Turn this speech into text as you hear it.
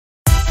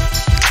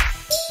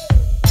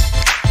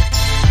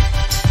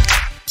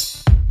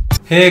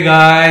Hey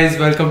guys,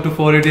 welcome to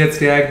 4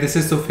 Idiots React. This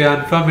is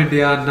Sufyan from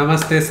India.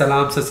 Namaste,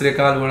 salam, sat sri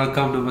akal,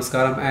 vanakkam,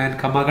 namaskaram and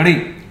kamagani.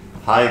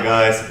 Hi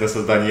guys, this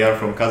is Daniel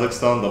from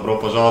Kazakhstan. Добро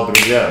пожаловать,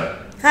 друзья.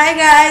 Hi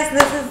guys,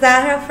 this is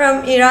Zahra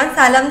from Iran.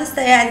 Salam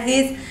Dostay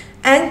Aziz.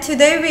 And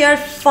today we are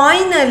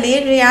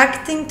finally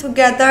reacting to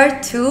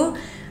Gadar 2.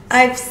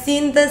 I've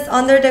seen this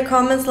under the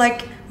comments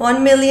like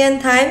 1 million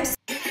times.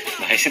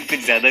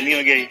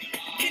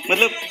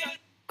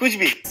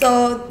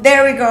 So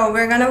there we go.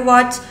 We're gonna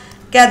watch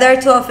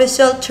Gadar 2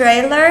 official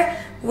trailer,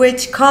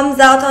 which comes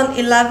out on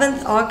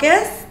 11th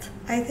August,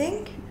 I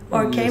think,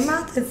 or came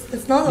out.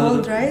 It's not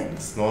old, right?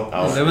 It's not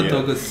out 11th yet.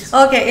 August.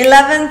 Okay,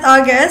 11th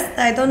August.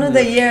 I don't know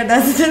the year.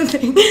 That's the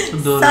thing.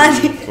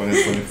 Sunny.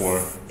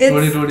 2024.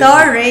 It's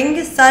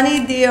starring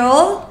Sunny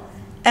Deol,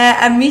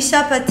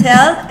 Ameesha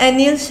Patel,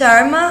 Anil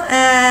Sharma,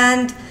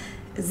 and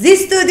Z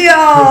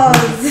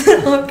Studios.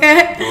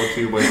 Okay. Brought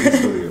to you by the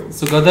studio.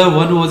 So Gadar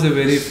 1 was a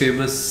very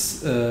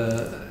famous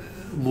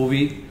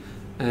movie,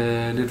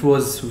 and it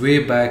was way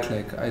back,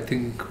 like I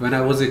think when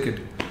I was a kid.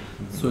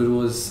 So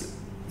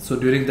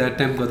during that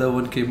time Gadar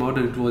 1 came out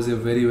and it was a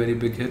very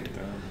big hit.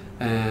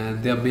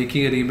 And they are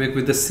making a remake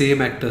with the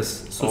same actors.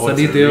 So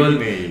Sunny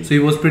Deol, so he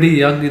was pretty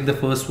young in the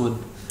first one.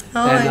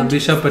 And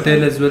Ameesha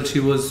Patel as well,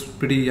 she was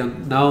pretty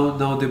young.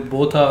 Now they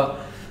both are,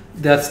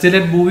 they are still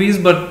in movies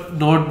but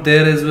not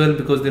there as well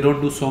because they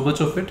don't do so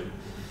much of it.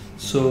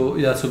 So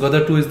yeah, so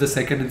Gadar 2 is the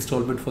second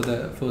installment for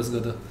the first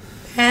Gadar.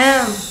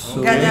 Damn.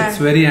 So it's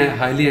very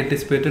highly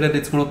anticipated and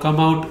it's going to come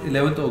out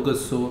 11th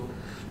August, so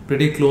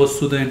pretty close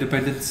to the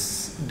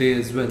Independence Day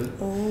as well.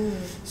 Oh.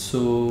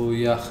 So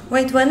yeah.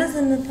 Wait, when is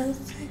Independence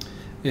Day?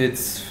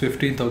 It's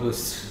 15th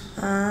August.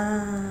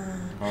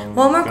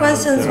 One more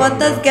question. What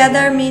does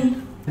Gadar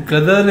mean?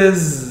 Gadar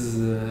is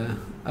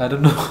I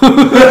don't know.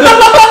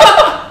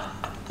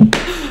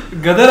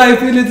 Gadar, I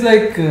feel it's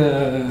like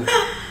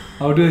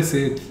how do I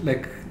say it?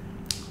 Like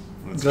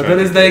Gadar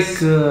is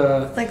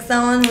like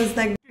someone who's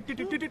like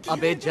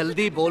अबे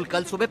जल्दी बोल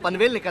कल सुबह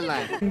पनवेल निकलना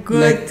है.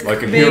 good,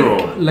 like a hero.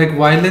 Like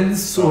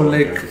violence or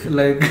like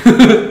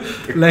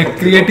like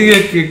creating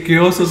a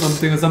chaos or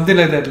something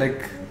like that,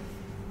 like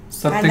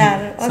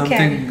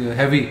something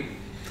heavy.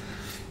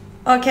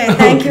 Okay,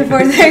 thank you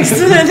for the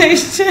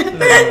explanation.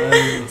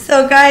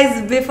 So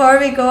guys, before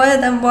we go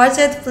ahead and watch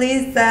it,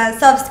 please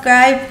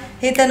subscribe,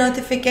 hit the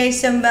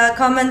notification bell,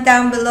 comment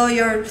down below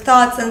your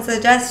thoughts and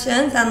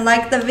suggestions, and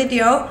like the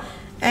video.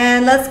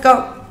 And let's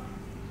go.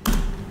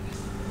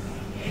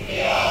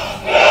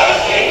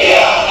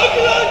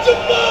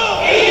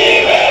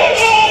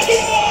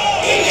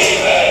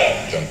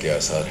 जंग के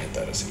आसार हैं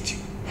Tara Singh ji.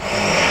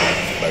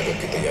 Backup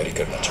की तैयारी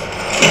करना चाहता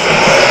हूं.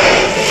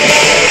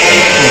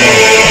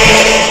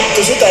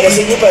 तुझे तारा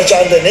सिंह को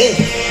पहचानते नहीं?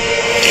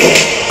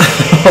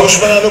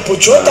 दुश्मनों ने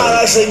पूछो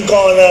तारा सिंह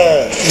कौन है?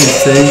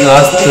 Saying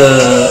ask the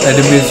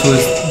enemies who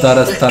is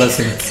Tara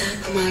Singh.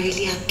 हमारे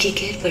लिए आपकी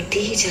गैर बढ़ती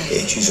ही जा रही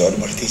है. एक चीज और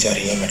बढ़ती जा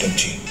रही है मैडम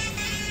जी.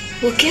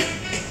 वो क्या?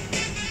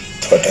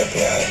 थोड़ा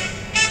प्यार.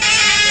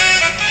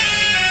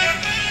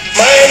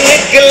 मैं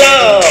निकला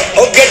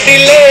ओ गड्डी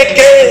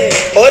लेके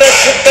और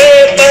रास्ते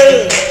पर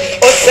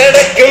ओ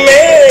सड़क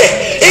में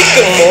एक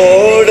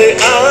मोड़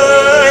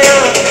आया.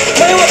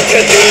 मैं वक्त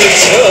दिल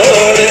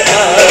छोड़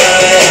आया.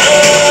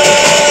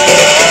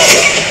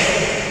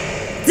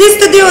 Z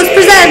Studios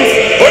presents.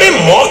 बड़े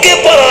मौके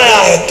पर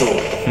आया है तू.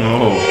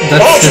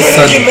 That's his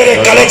son. मेरे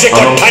कलेजे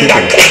को ठंडा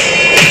कर.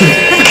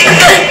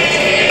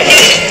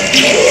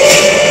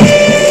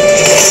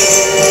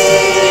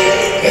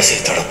 ऐसे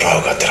ही तड़प रहा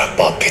होगा तेरा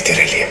बाप भी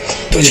तेरे लिए.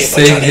 तुझे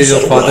saying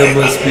your father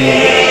must be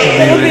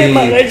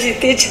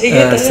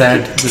very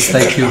sad, just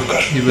like you.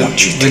 He will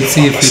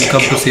see if he'll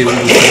come to save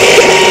you.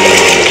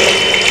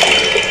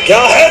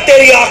 क्या है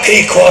तेरी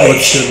आखिरी ख्वाहिश?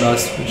 What's your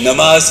last wish?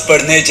 नमाज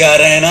पढ़ने जा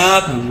रहे हैं ना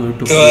आप,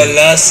 तो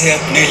अल्लाह से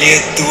अपने लिए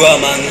दुआ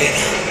मांग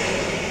लेना.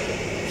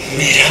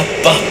 मेरा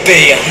बापे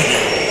यहाँ ना,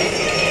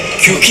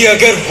 क्योंकि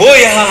अगर वो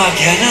यहाँ आ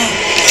गया ना,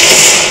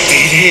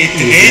 तेरे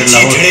इतने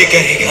चीथड़े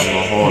करेगा,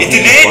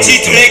 इतने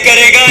चीथड़े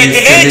करेगा,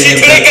 इतने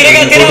चीथड़े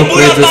करेगा, तेरा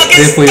पूरा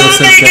पाकिस्तान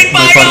नहीं गिर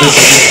पाएगा.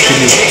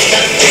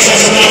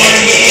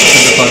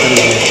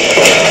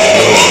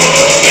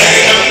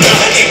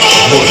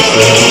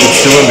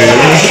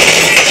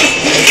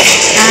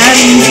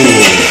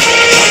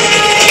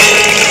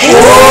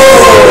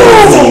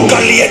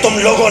 कर लिए तुम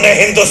लोगों ने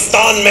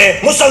हिंदुस्तान में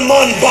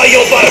मुसलमान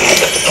भाइयों पर.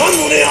 हम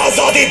उन्हें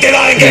आजादी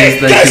दिलाएंगे.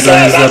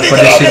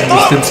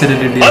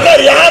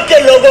 अगर यहाँ के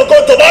लोगों को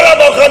दोबारा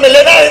मौका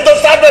मिले ना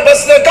हिंदुस्तान में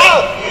बसने का,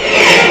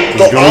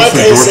 तो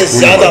आधे से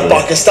ज्यादा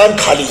पाकिस्तान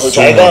खाली हो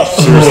जाएगा.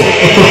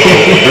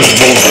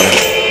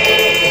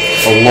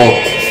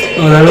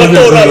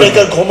 कटोरा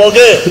लेकर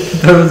घूमोगे,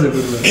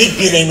 भीख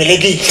भी नहीं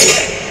मिलेगी.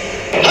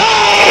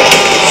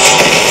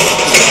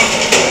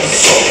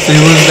 So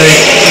he was like,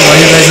 why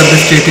you guys are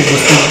mistreating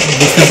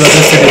Muslim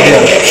brothers in India?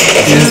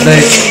 He is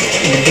like,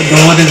 no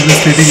one is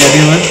mistreating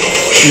anyone.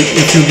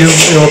 If you give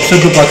an option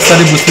to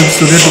Pakistani Muslims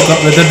today to come,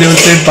 whether they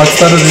will stay in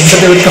Pakistan or India,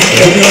 they will come to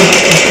anyone.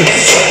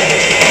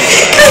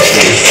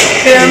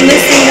 We are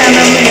missing an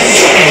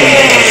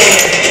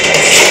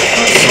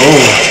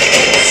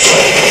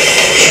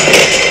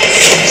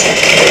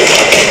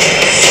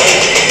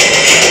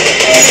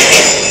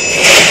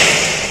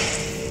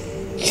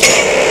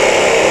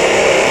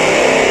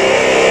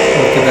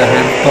Look at the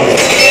hand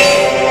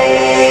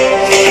pump.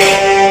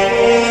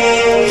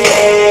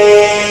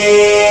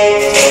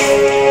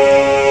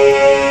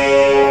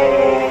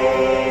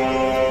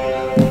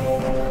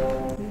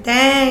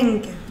 Dang.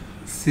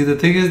 See, the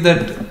thing is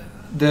that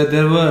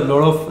there were a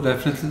lot of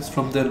references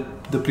from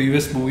the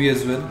previous movie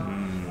as well,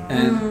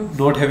 and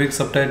not having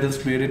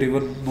subtitles made it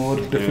even more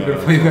difficult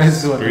for you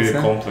guys to Pretty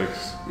understand.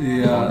 complex.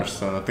 Yeah. To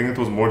understand. I think it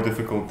was more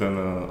difficult than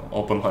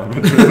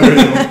Oppenheimer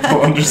to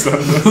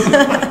understand this.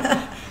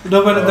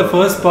 No, but in the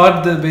first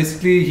part,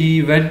 basically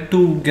he went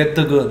to get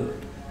the girl,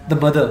 the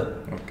mother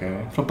Okay.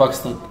 from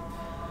Pakistan,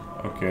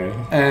 Okay.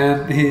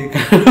 and he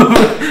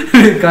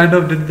kind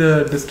of did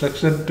the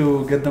destruction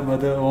to get the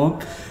mother home,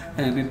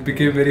 and it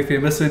became very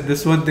famous. So in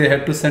this one, they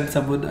had to send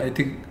someone, I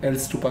think,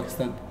 else to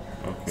Pakistan.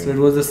 Okay. So it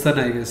was the son,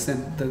 I guess,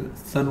 and the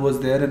son was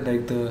there, and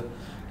like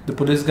the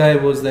police guy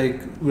was like,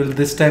 "Will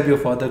this time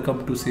your father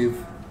come to save?"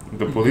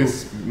 The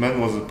policeman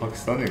was a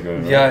Pakistani guy,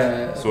 right?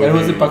 Yeah. So that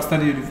was he- a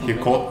Pakistani uniform. He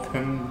caught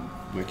him,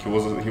 like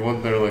he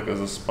went there like as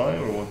a spy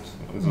or what?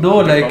 Is it No,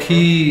 like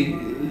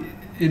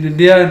undercover? in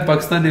India and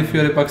Pakistan, if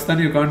you're a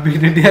Pakistani, you can't be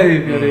in India.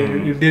 If you're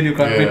an Indian, you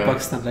can't be in Yeah.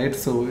 Pakistan, right?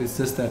 So it's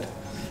just that.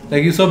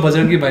 Like you saw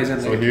Bajrangi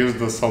Bhaijaan, So right? he used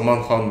the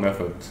Salman Khan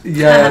method.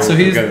 Yeah, so to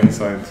he's get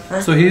inside.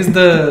 so he's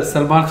the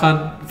Salman Khan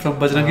from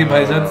Bajrangi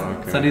Bhaijaan,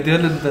 okay. Sunny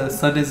Deol, and the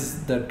son is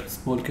that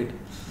small kid.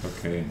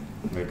 Okay,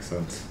 makes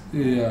sense.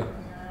 Yeah.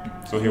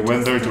 So he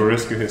went there to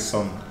rescue his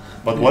son.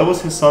 But why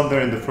was his son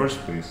there in the first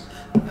place?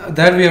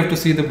 That we have to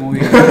see the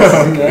movie.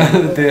 Yeah,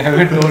 they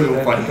haven't told We'll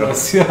that find to out.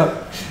 us, yeah.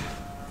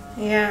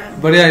 Yeah.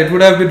 But yeah, it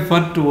would have been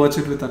fun to watch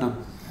it with Anam.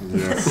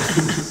 Yes.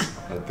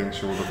 I think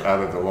she would have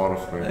added a lot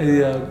of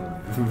Yeah.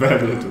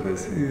 value to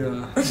this.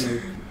 Yeah.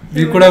 Like,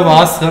 we could have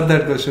asked her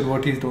that question,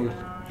 what he told.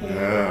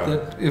 Yeah.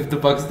 That if the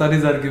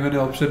Pakistanis are given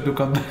an option to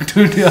come back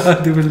to India,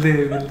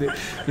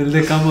 will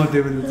they come or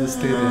they will just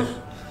stay there?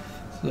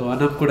 So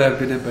Anam could have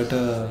been a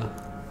better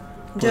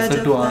Judge person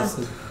of to that. ask.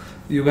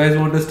 You guys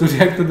want us to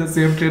react to the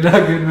same trailer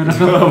again when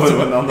Anam No, comes but back?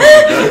 when I'm not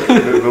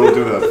back, they'll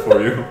do that for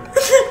you.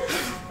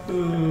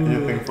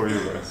 Anything for you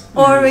guys.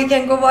 Or we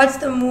can go watch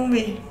the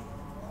movie.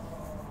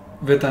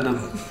 With Anam.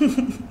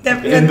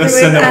 Definitely In the with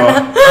cinema.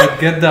 Anna. And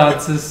get the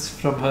answers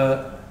from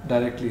her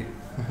directly.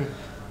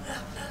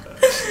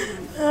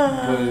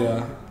 But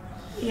yeah.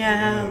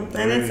 Yeah, and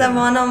Very- it's a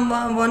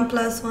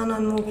 1+1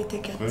 on movie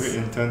tickets. Very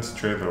intense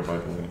trailer, by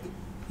the way.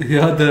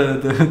 Yeah,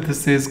 the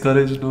says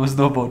courage knows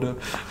no border.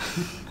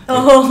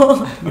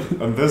 Oh,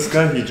 And this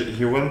guy,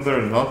 he went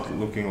there not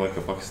looking like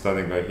a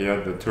Pakistani guy. He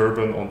had the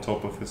turban on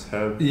top of his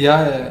head.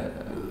 Yeah.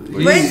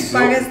 wait, so-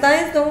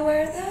 Pakistanis don't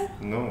wear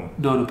that? No.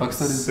 No,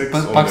 Pakistanis. Six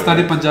on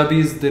Pakistani the-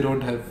 Punjabis, they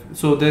don't have.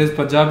 So there is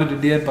Punjab in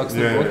India and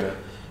Pakistan Yeah, both. yeah.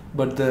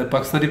 But the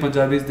Pakistani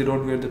Punjabis, they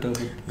don't wear the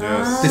turban.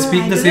 Yes. They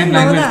speak I the didn't same know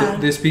language. that.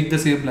 Though. They speak the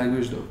same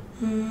language though.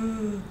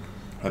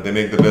 They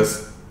make the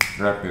best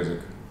rap music.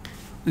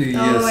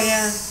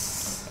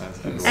 Yes.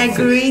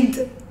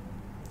 Agreed.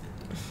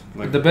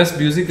 Like The best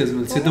music as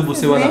well. Sidhu What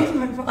was his Moosewala.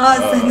 name? Oh,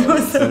 Sidhu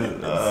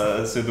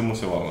Moosewala. Sidhu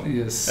Moosewala.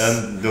 Yes.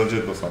 And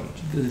Diljit Dosanjh.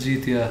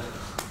 Diljit, yeah.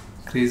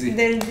 Crazy.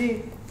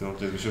 Diljit.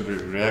 Diljit, we should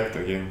react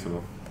again to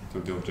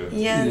Diljit.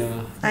 Yes.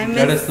 Yeah. I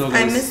Let us miss, know,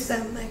 I guys. miss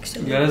them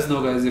actually. Let us know,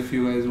 guys, if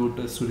you guys want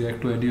us to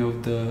react to any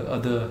of the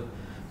other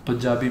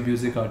Punjabi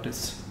music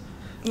artists.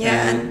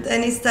 Yeah, and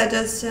any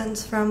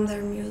suggestions from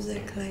their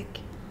music, like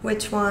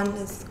which one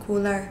is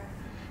cooler,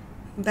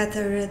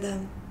 better rhythm,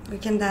 we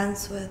can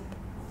dance with.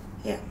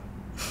 Yeah.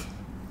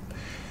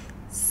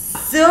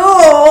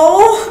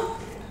 So,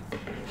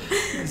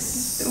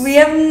 we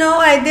have no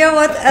idea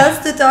what else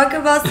to talk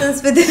about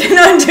since we didn't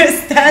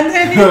understand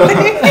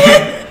anything.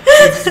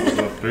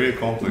 Very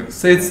complex.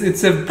 So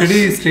it's a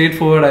pretty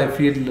straightforward, I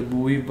feel,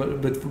 movie,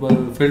 but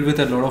filled with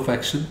a lot of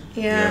action.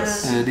 Yeah.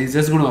 Yes. And he's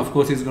just gonna, of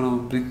course, he's gonna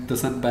bring the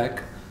son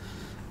back.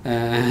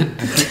 And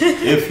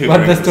If he but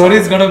the brings story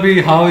it is gonna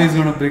be how he's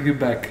gonna bring him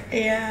back.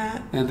 Yeah.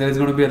 And there is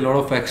gonna be a lot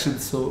of action,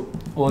 so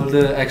all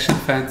the action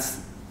fans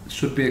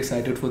should be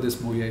excited for this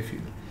movie, I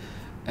feel.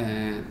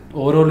 And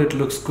overall, it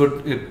looks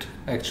good. It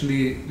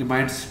actually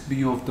reminds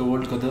me of the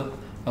old Gadar.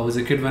 I was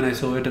a kid when I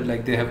saw it, and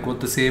like they have got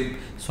the same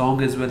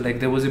song as well. Like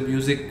there was a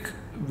music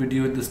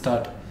video in the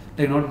start,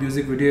 like not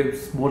music video, a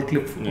small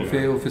clip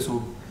of a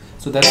song.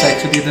 So that's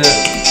actually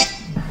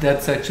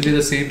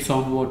the same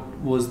song what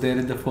was there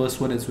in the first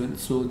one as well.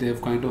 So they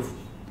have kind of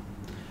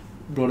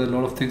brought a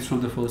lot of things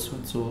from the first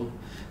one. So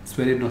it's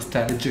very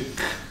nostalgic.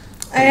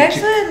 I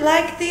actually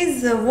like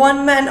these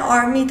one-man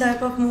army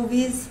type of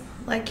movies.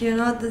 Like, you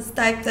know, this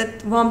type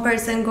that one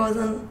person goes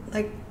and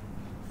like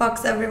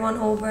fucks everyone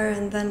over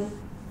and then...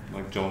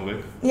 like John Wick.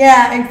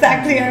 Yeah,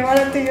 exactly. I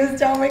wanted to use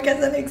John Wick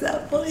as an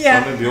example.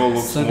 Yeah. Sunny Deol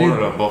looks Sunny-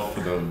 more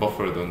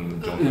buffer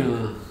than John Wick.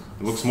 Yeah.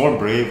 It looks more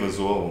brave as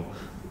well.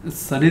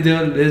 Sunny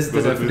Deol is the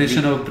Because it would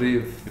definition be- of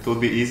brave. It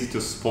would be easy to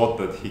spot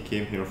that he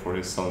came here for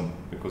his son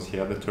because he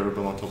had a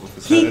turban on top of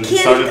his He head and he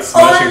killed started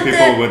smashing all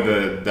people the- with the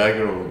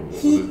dagger. Or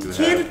He with the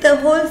killed head. the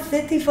whole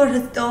city for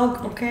his dog,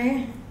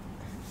 okay?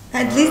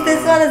 At least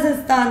this one is his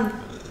son.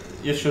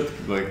 You should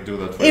like do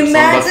that for your son, but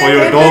Imagine for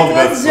your if dog, it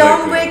that's was John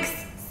like, Wick's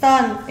son.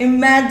 Pakistan.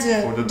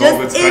 Imagine. For the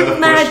dog, it's Just kind of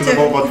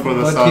questionable, imagine. but for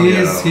the But son,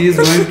 he is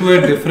going to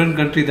a different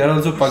country. They're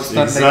also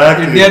Pakistan. Exactly.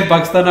 Like India and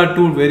Pakistan are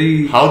two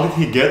very. How did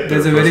he get there?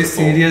 There's a very first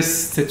of all? serious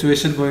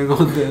situation going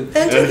on there.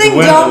 Don't you And think he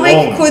went John Wick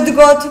alone. could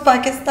go to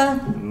Pakistan?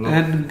 No.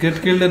 And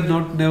get killed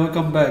and never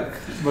come back.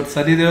 But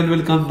Sunny Deol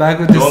will come back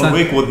with his John son.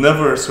 Wick would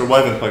never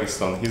survive in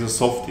Pakistan. He's a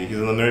softie. He's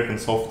an American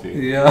softie.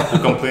 Yeah. Who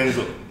complains.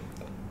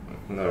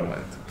 Never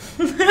mind.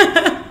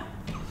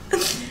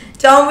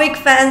 John Wick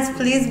fans,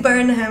 please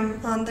burn him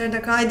under the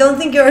car. I don't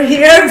think you're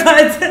here,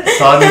 but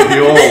Sunny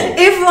Deol.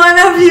 if one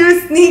of you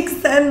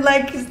sneaks and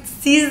like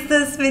sees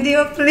this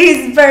video,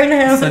 please burn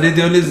him. Sunny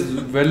Deol is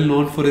well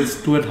known for his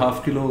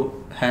 2.5 kilo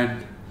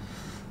hand.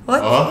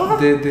 What? Huh?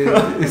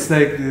 It's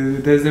like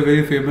there's a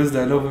very famous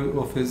dialogue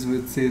of his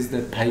which says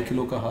that 2.5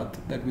 kilo ka haath.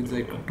 That means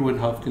like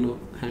 2.5 kilo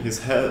hand. His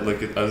head,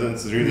 like it, as in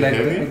it's really Like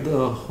heavy.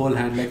 the whole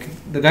hand. Like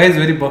the guy is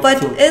very buff. But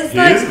so it's He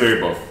like, is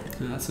very buff.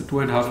 yeah, so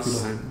 2.5 kilo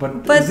hand. But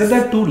but isn't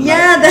that too light?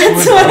 yeah,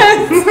 that's what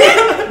I'm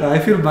saying. I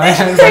feel my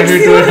hand might be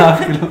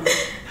 2.5 kilo.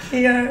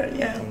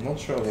 Yeah. I'm not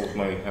sure about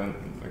my hand,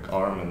 like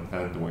arm and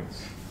hand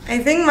weights. I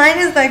think mine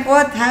is like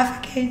what, half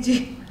a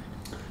kg?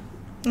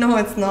 No,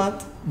 it's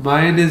not.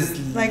 Mine is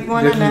Like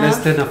 1.5. little less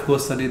than, of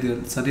course, Sunny Deol.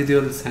 Sunny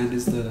Deol's hand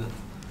is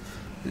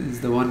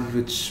the one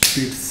which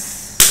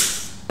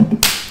beats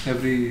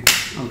every.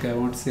 Okay, I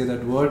won't say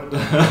that word.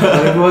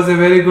 But it was a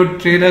very good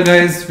trailer,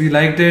 guys. We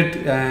liked it,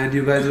 and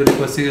you guys were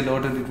requesting a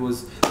lot, and it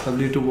was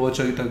lovely to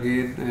watch it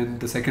again. And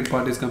the second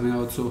part is coming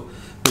out, so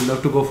we'd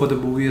love to go for the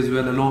movie as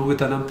well, along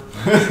with Anam.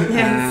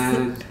 Yes.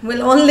 And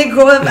We'll only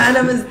go if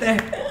Anam is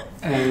there.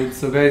 And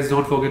so guys,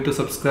 don't forget to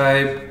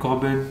subscribe,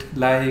 comment,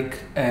 like,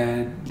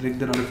 and ring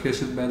the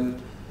notification bell.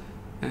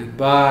 And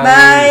bye.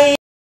 Bye.